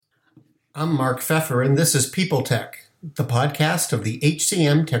I'm Mark Pfeffer, and this is People Tech, the podcast of the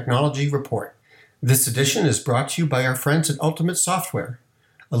HCM Technology Report. This edition is brought to you by our friends at Ultimate Software.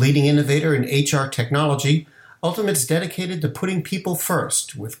 A leading innovator in HR technology, Ultimate's dedicated to putting people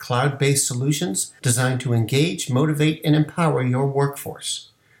first with cloud-based solutions designed to engage, motivate, and empower your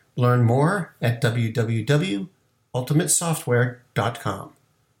workforce. Learn more at www.ultimatesoftware.com.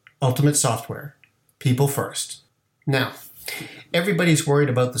 Ultimate Software. People first. Now, everybody's worried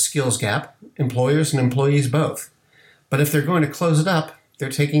about the skills gap, employers and employees both. But if they're going to close it up, they're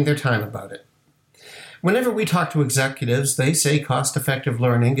taking their time about it. Whenever we talk to executives, they say cost-effective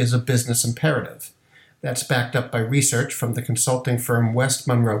learning is a business imperative. That's backed up by research from the consulting firm West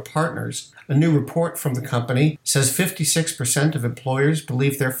Monroe Partners. A new report from the company says 56% of employers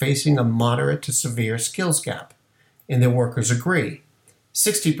believe they're facing a moderate to severe skills gap, and their workers agree.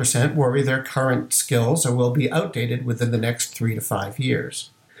 60% worry their current skills will be outdated within the next 3 to 5 years.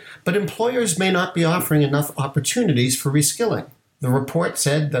 But employers may not be offering enough opportunities for reskilling. The report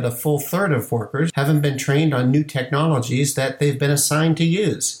said that a full third of workers haven't been trained on new technologies that they've been assigned to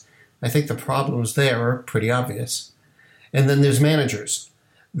use. I think the problems there are pretty obvious. And then there's managers.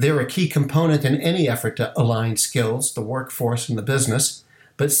 They're a key component in any effort to align skills, the workforce, and the business,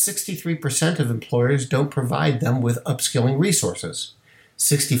 but 63% of employers don't provide them with upskilling resources.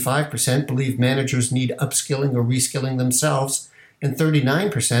 65% believe managers need upskilling or reskilling themselves, and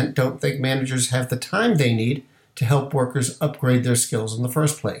 39% don't think managers have the time they need to help workers upgrade their skills in the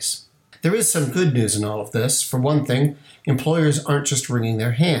first place. There is some good news in all of this. For one thing, employers aren't just wringing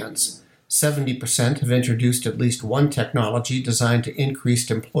their hands. 70% have introduced at least one technology designed to increase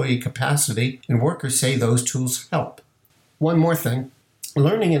employee capacity, and workers say those tools help. One more thing,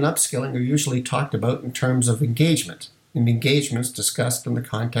 learning and upskilling are usually talked about in terms of engagement, and engagements discussed in the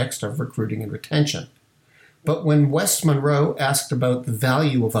context of recruiting and retention. But when West Monroe asked about the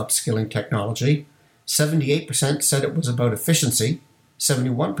value of upskilling technology, 78% said it was about efficiency,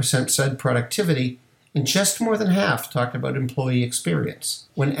 71% said productivity, and just more than half talked about employee experience.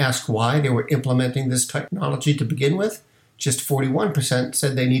 When asked why they were implementing this technology to begin with, just 41%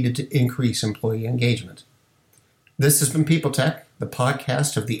 said they needed to increase employee engagement. This has been People Tech, the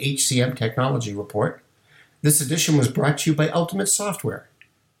podcast of the HCM Technology Report. This edition was brought to you by Ultimate Software,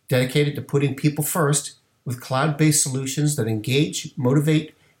 dedicated to putting people first with cloud-based solutions that engage,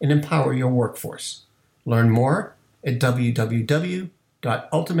 motivate, and empower your workforce. Learn more at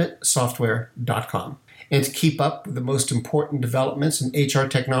www.ultimatesoftware.com. And to keep up with the most important developments in HR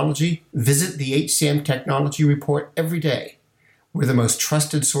technology, visit the HCM Technology Report every day. We're the most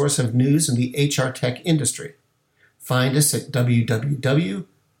trusted source of news in the HR tech industry. Find us at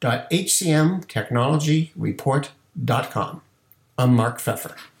www.hcmtechnologyreport.com. I'm Mark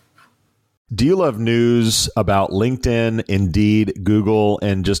Pfeffer. Do you love news about LinkedIn, Indeed, Google,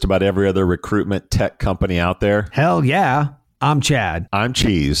 and just about every other recruitment tech company out there? Hell yeah. I'm Chad. I'm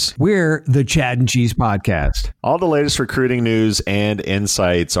Cheese. We're the Chad and Cheese Podcast. All the latest recruiting news and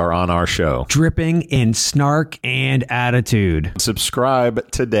insights are on our show. Dripping in snark and attitude.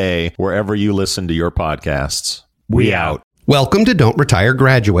 Subscribe today wherever you listen to your podcasts. We out. Welcome to Don't Retire,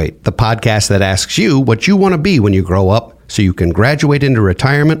 Graduate, the podcast that asks you what you want to be when you grow up so you can graduate into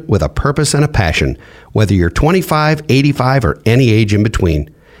retirement with a purpose and a passion, whether you're 25, 85, or any age in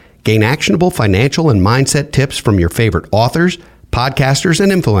between. Gain actionable financial and mindset tips from your favorite authors, podcasters, and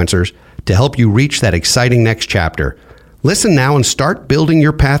influencers to help you reach that exciting next chapter. Listen now and start building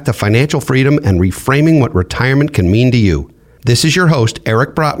your path to financial freedom and reframing what retirement can mean to you. This is your host,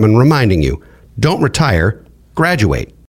 Eric Brotman, reminding you, don't retire, graduate.